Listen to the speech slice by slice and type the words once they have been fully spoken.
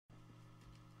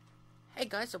Hey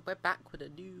guys, so we're back with a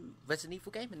new Resident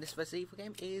Evil game, and this Resident Evil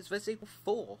game is Resident Evil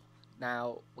 4.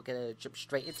 Now, we're gonna jump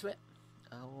straight into it.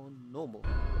 Oh, normal.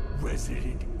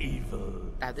 Resident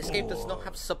Evil. Now, this game does not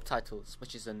have subtitles,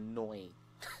 which is annoying.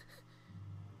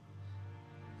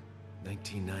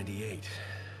 1998.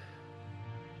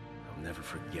 I'll never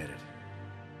forget it.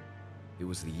 It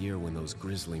was the year when those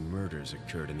grisly murders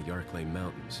occurred in the Arklay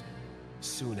Mountains.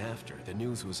 Soon after, the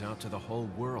news was out to the whole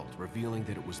world, revealing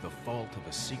that it was the fault of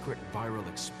a secret viral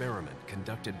experiment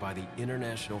conducted by the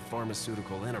international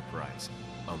pharmaceutical enterprise,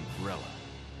 Umbrella.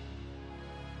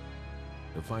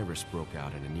 The virus broke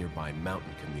out in a nearby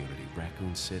mountain community,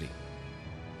 Raccoon City,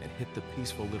 and hit the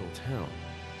peaceful little town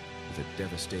with a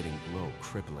devastating blow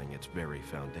crippling its very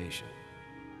foundation.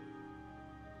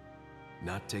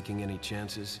 Not taking any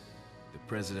chances, the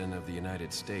President of the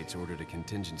United States ordered a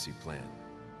contingency plan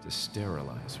to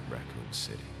sterilize Raccoon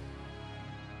City.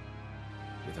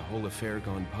 With the whole affair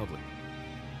gone public,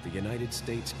 the United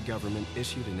States government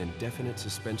issued an indefinite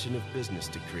suspension of business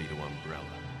decree to Umbrella.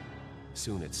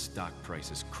 Soon its stock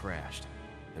prices crashed,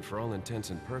 and for all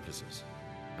intents and purposes,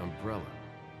 Umbrella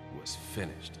was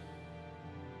finished.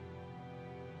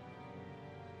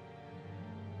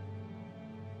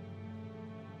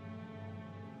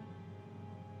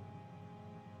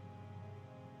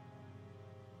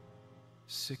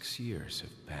 Six years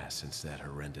have passed since that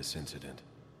horrendous incident.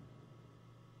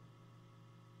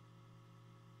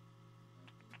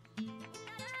 I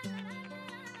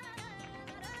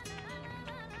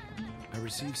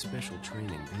received special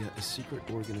training via a secret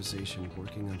organization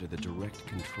working under the direct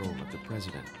control of the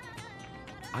President.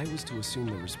 I was to assume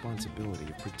the responsibility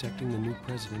of protecting the new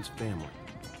President's family.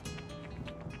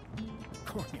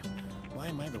 Cornel, why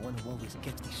am I the one who always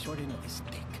gets the short end of the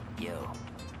stick? You,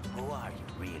 who are you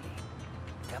really?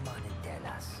 Come on and tell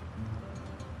us.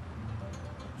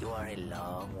 You are a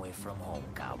long way from home,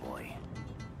 cowboy.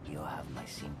 You have my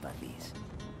sympathies.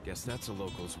 Guess that's a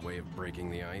local's way of breaking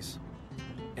the ice.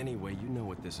 Anyway, you know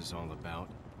what this is all about.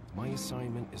 My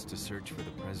assignment is to search for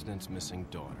the President's missing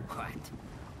daughter. What?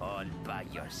 All by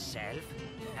yourself?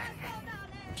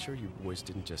 I'm sure you boys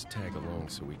didn't just tag along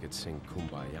so we could sing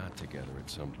Kumbaya together at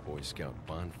some Boy Scout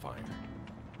bonfire.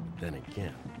 Then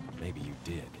again, maybe you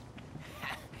did.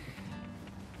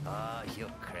 Oh, you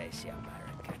crazy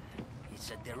American.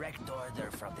 It's a direct order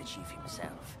from the chief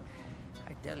himself.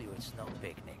 I tell you, it's no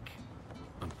picnic.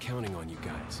 I'm counting on you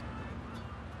guys.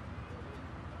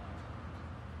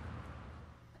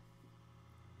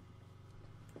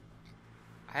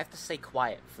 I have to stay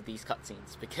quiet for these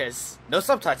cutscenes because no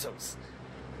subtitles.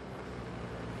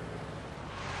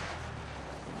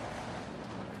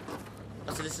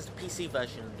 Oh, so this is the PC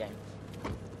version of the game.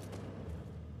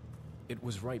 It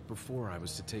was right before I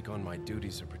was to take on my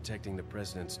duties of protecting the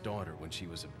President's daughter when she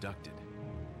was abducted.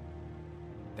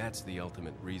 That's the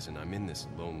ultimate reason I'm in this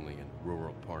lonely and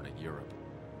rural part of Europe.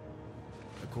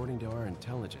 According to our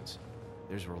intelligence,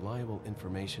 there's reliable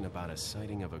information about a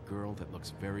sighting of a girl that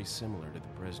looks very similar to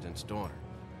the President's daughter.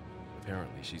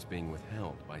 Apparently, she's being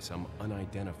withheld by some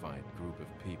unidentified group of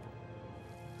people.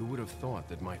 Who would have thought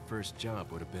that my first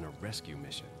job would have been a rescue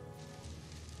mission?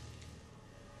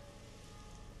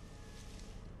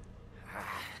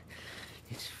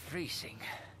 It's freezing.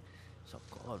 So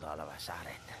cold all of a sudden.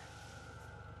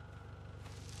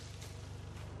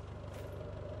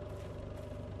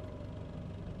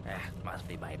 Must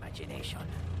be my imagination.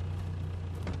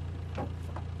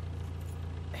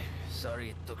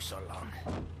 Sorry it took so long.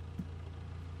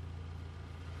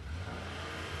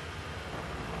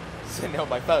 Sitting on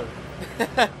my phone.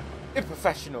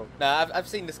 Unprofessional. No, I've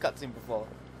seen this cutscene before.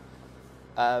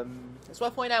 It's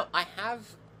worth pointing out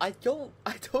I don't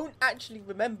actually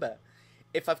remember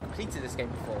if I've completed this game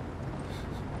before.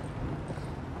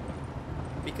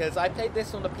 Because I played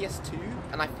this on the PS2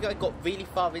 and I feel I got really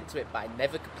far into it, but I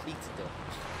never completed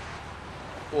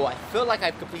it. Or I feel like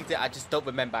I've completed it, I just don't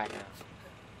remember I have.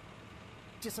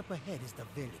 Just up ahead is the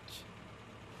village.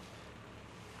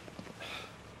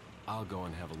 I'll go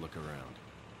and have a look around.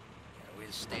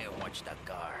 We'll stay and watch that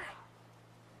car.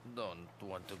 Don't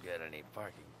want to get any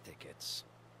parking tickets.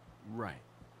 Right.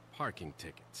 Parking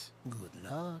tickets. Good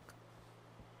luck.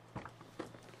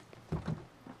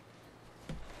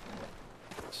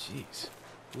 Jeez,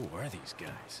 who are these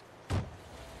guys?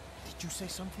 Did you say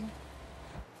something?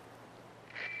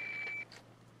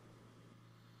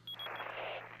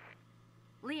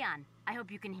 Leon, I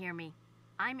hope you can hear me.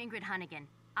 I'm Ingrid Hunnigan.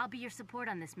 I'll be your support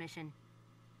on this mission.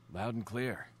 Loud and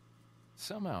clear.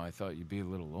 Somehow I thought you'd be a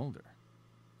little older.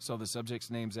 So the subject's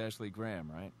name's Ashley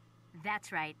Graham, right?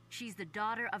 That's right. She's the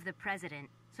daughter of the president.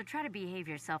 So try to behave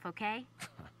yourself, okay?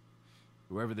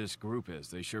 Whoever this group is,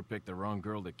 they sure picked the wrong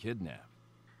girl to kidnap.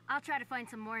 I'll try to find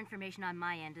some more information on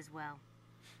my end as well.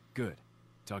 Good.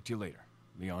 Talk to you later.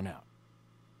 Leon out.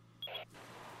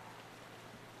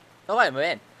 Oh wait, we're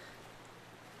in.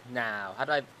 Now, how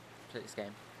do I play this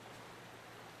game?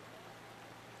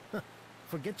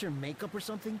 Forget your makeup or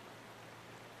something?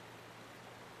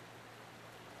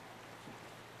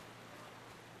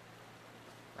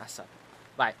 That's up.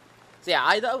 Right. So yeah,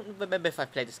 I don't remember if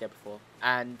I've played this game before.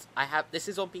 And I have, this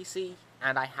is on PC,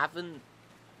 and I haven't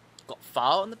got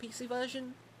far on the PC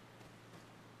version.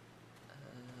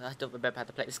 I don't remember how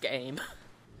to play this game.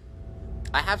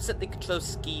 I have set the control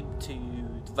scheme to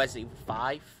Resident Evil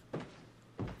 5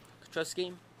 control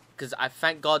scheme, because I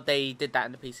thank God they did that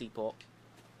in the PC port.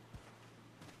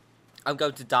 I'm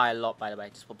going to die a lot, by the way,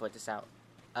 just want to point this out.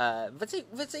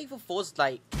 Resident Evil 4's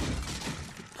like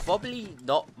probably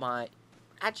not my,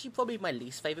 actually probably my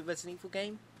least favourite Resident Evil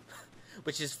game.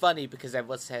 Which is funny because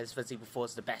everyone says Resident Evil 4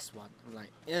 is the best one. I'm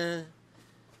like,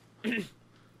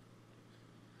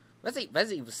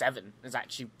 Resident Evil 7 is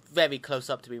actually very close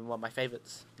up to being one of my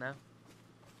favourites now.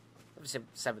 Resident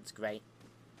Evil 7's great.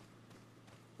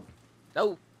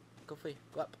 No! Go free.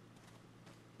 Go up.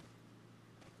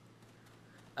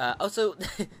 Also,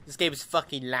 this game is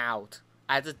fucking loud.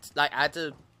 I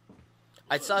started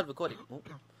recording.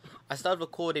 I started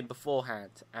recording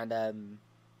beforehand, and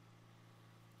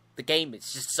the game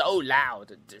is just so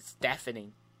loud and it's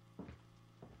deafening.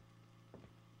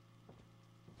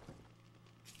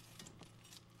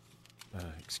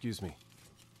 Excuse me.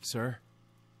 Sir?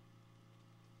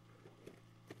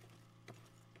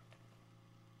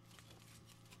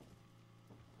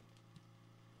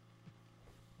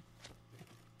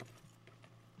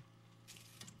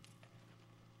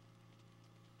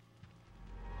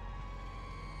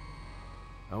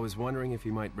 I was wondering if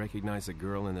you might recognize the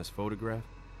girl in this photograph?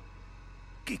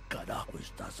 ¿Qué carajo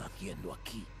estás haciendo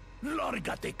aquí?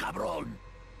 ¡Lárgate, cabrón!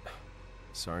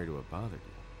 Sorry to have bothered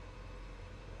you.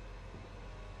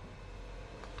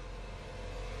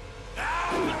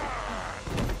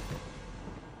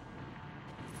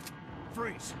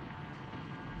 Freeze!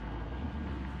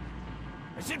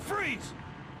 I said freeze!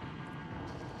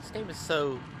 This game is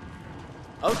so...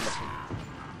 Okay.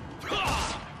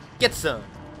 Get some!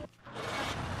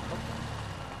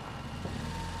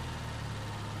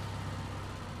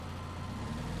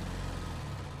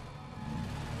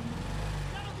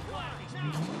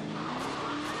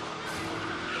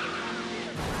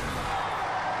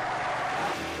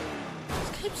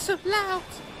 This game's so loud!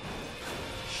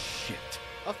 Shit.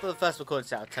 After the first recording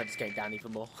set, I'll turn this game down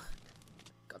even more.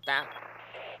 God damn.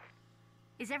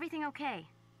 Is everything okay?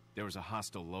 There was a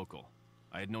hostile local.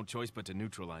 I had no choice but to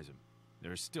neutralize him.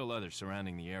 There are still others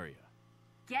surrounding the area.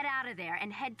 Get out of there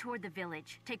and head toward the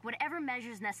village. Take whatever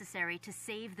measures necessary to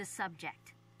save the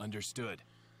subject. Understood.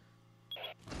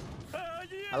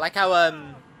 I like how,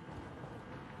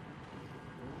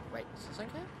 wait, is this okay?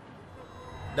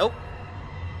 Nope.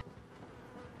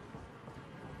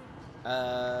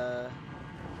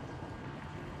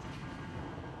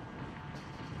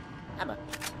 Hammer.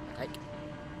 Take.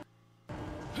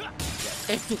 Yeah,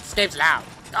 this game's loud.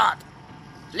 God.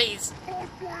 Please.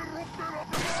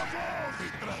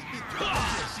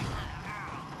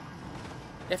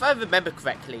 If I remember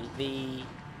correctly, the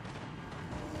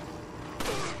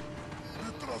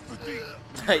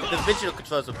visual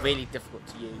controls are really difficult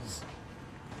to use.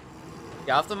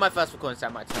 Yeah, after my first recording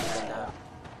set, I might turn it down.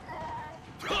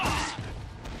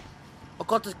 Oh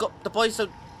god, the boys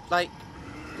don't, like,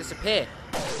 disappear.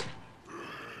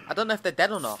 I don't know if they're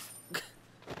dead or not.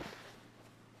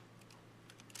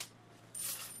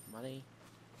 Money.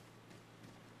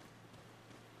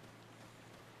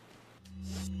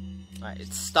 Alright,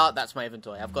 it's start, that's my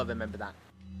inventory. I've got to remember that.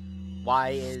 Why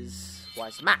is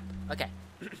the map? Okay.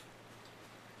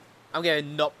 I'm going to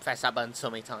not press that button so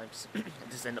many times. And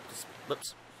just end up just,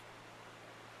 whoops.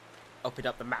 Open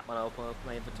up the map when I open up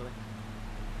my inventory.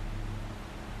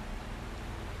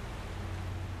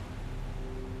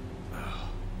 Oh,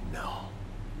 no.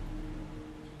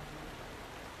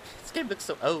 This game looks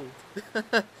so old.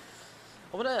 I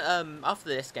wanna, after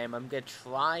this game, I'm gonna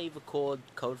try record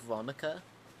Code Veronica.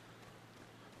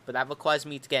 But that requires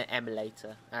me to get an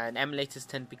emulator. And emulators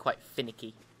tend to be quite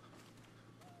finicky.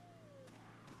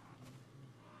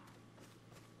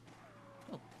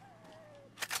 Oh.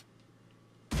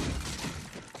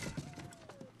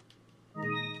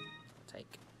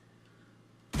 Take.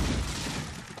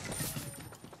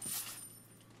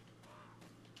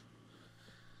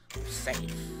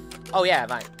 Save. Oh yeah,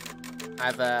 right.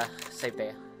 I've saved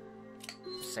there.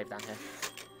 Save down here.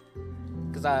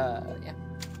 Because yeah.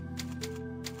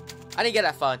 I didn't get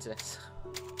that far into this.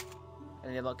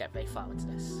 And they'll not get very far into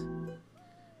this.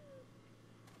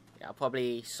 Yeah, I'll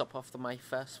probably stop after my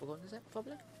first one, is it?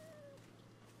 Probably?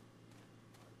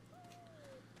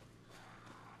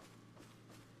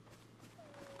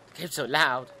 The game's so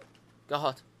loud.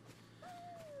 God.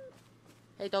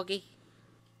 Hey, doggy.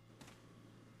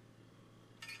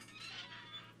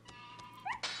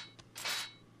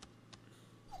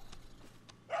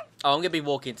 Oh, I'm going to be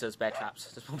walking into those bear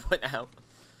traps. Just want to point out.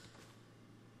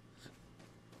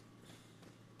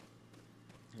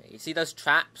 Yeah, you see those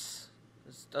traps?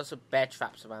 There's some bear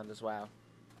traps around as well.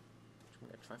 I'm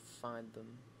going to try and find them.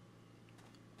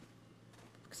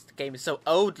 Because the game is so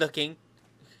old looking.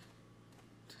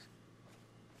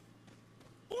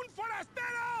 Un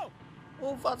forastero!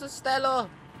 Oh, Forastero!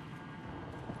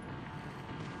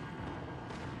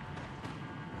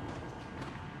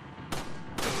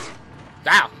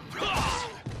 Ow!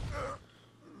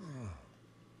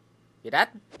 You dead?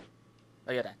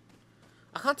 Oh, you're dead.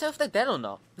 I can't tell if they're dead or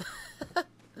not.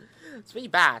 It's really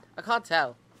bad. I can't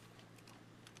tell.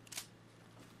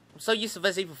 I'm so used to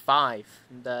Resident Evil 5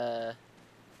 and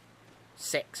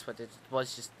 6, where it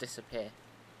was just disappear.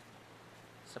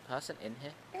 Is a person in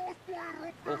here?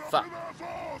 Oh, fuck.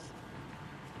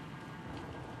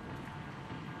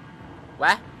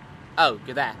 Where? Oh,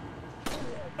 you're there.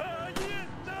 What are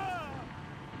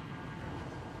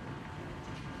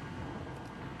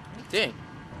you doing?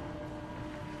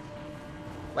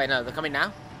 Wait, no, they're coming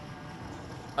now?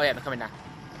 Oh yeah, they're coming now.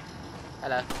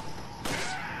 Hello.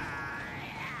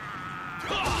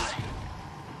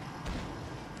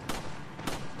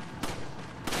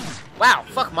 Wow,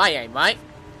 fuck my aim, right?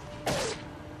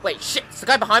 Wait, shit, is the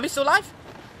guy behind me still alive?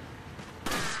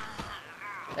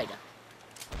 There you go.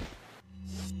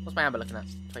 What's my amber looking at?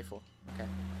 24. Okay.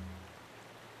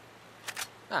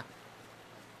 Ah.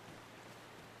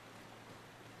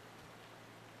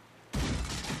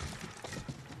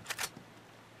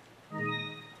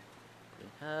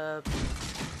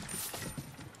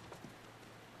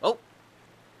 Oh.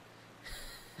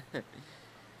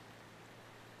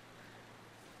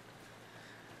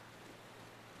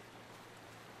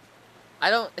 I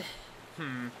don't.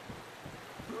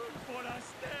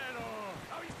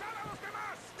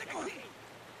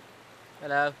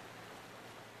 Hello. I'm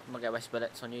gonna get west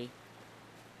bullets on you.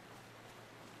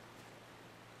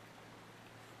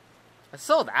 I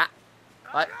saw that.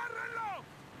 What?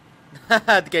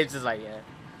 The game's just like, yeah.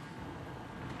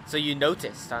 So you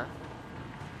noticed, huh?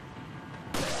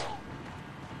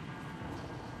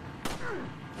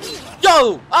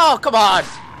 Yo! Oh, come on!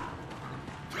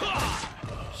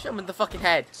 Shoot him in the fucking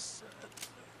head.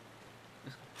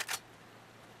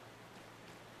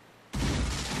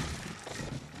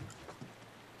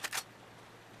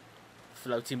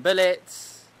 Floating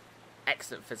bullets.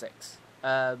 Excellent physics.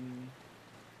 I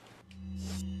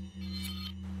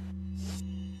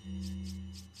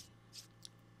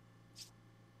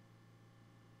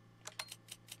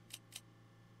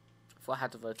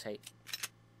had to rotate.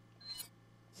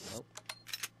 Nope.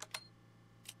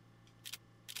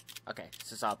 Okay,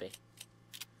 this is RB.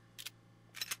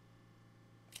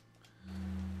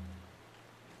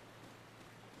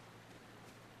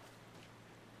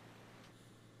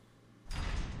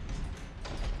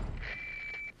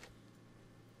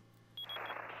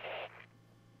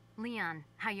 Leon,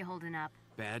 how you holding up?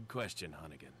 Bad question,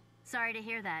 Hunnigan. Sorry to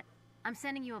hear that. I'm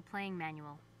sending you a playing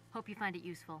manual. Hope you find it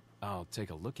useful. I'll take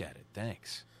a look at it,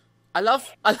 thanks. I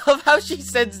love how she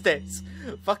sends this.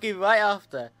 Fucking right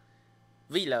after.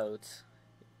 Reload.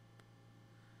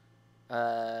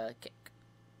 Kick.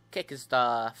 Kick is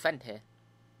the friend here.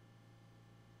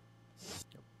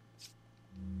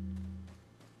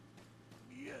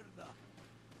 Mierda.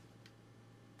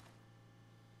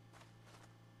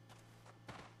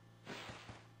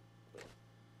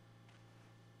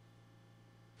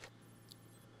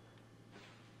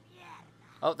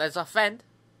 Oh, there's our friend.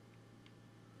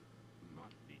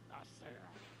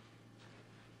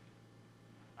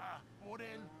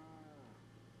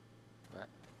 Right.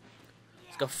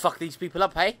 Let's go fuck these people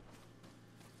up, hey?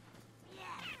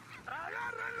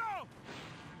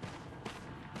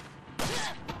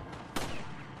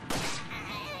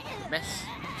 Miss.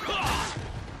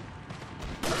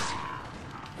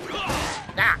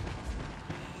 Nah.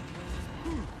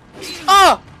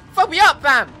 Oh! Fuck me up,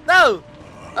 fam! No!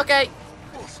 Okay.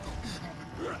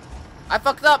 I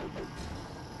fucked up.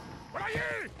 ¡Por allí!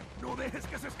 ¡No dejes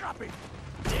que se escape!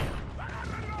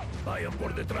 Vayan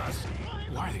por detrás.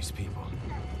 Who are these people?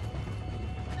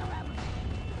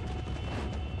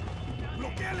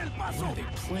 ¡Bloqueen el paso! What are they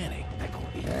planning?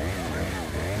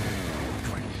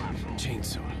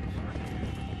 Chainsaw.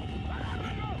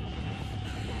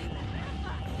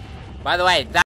 By the way, that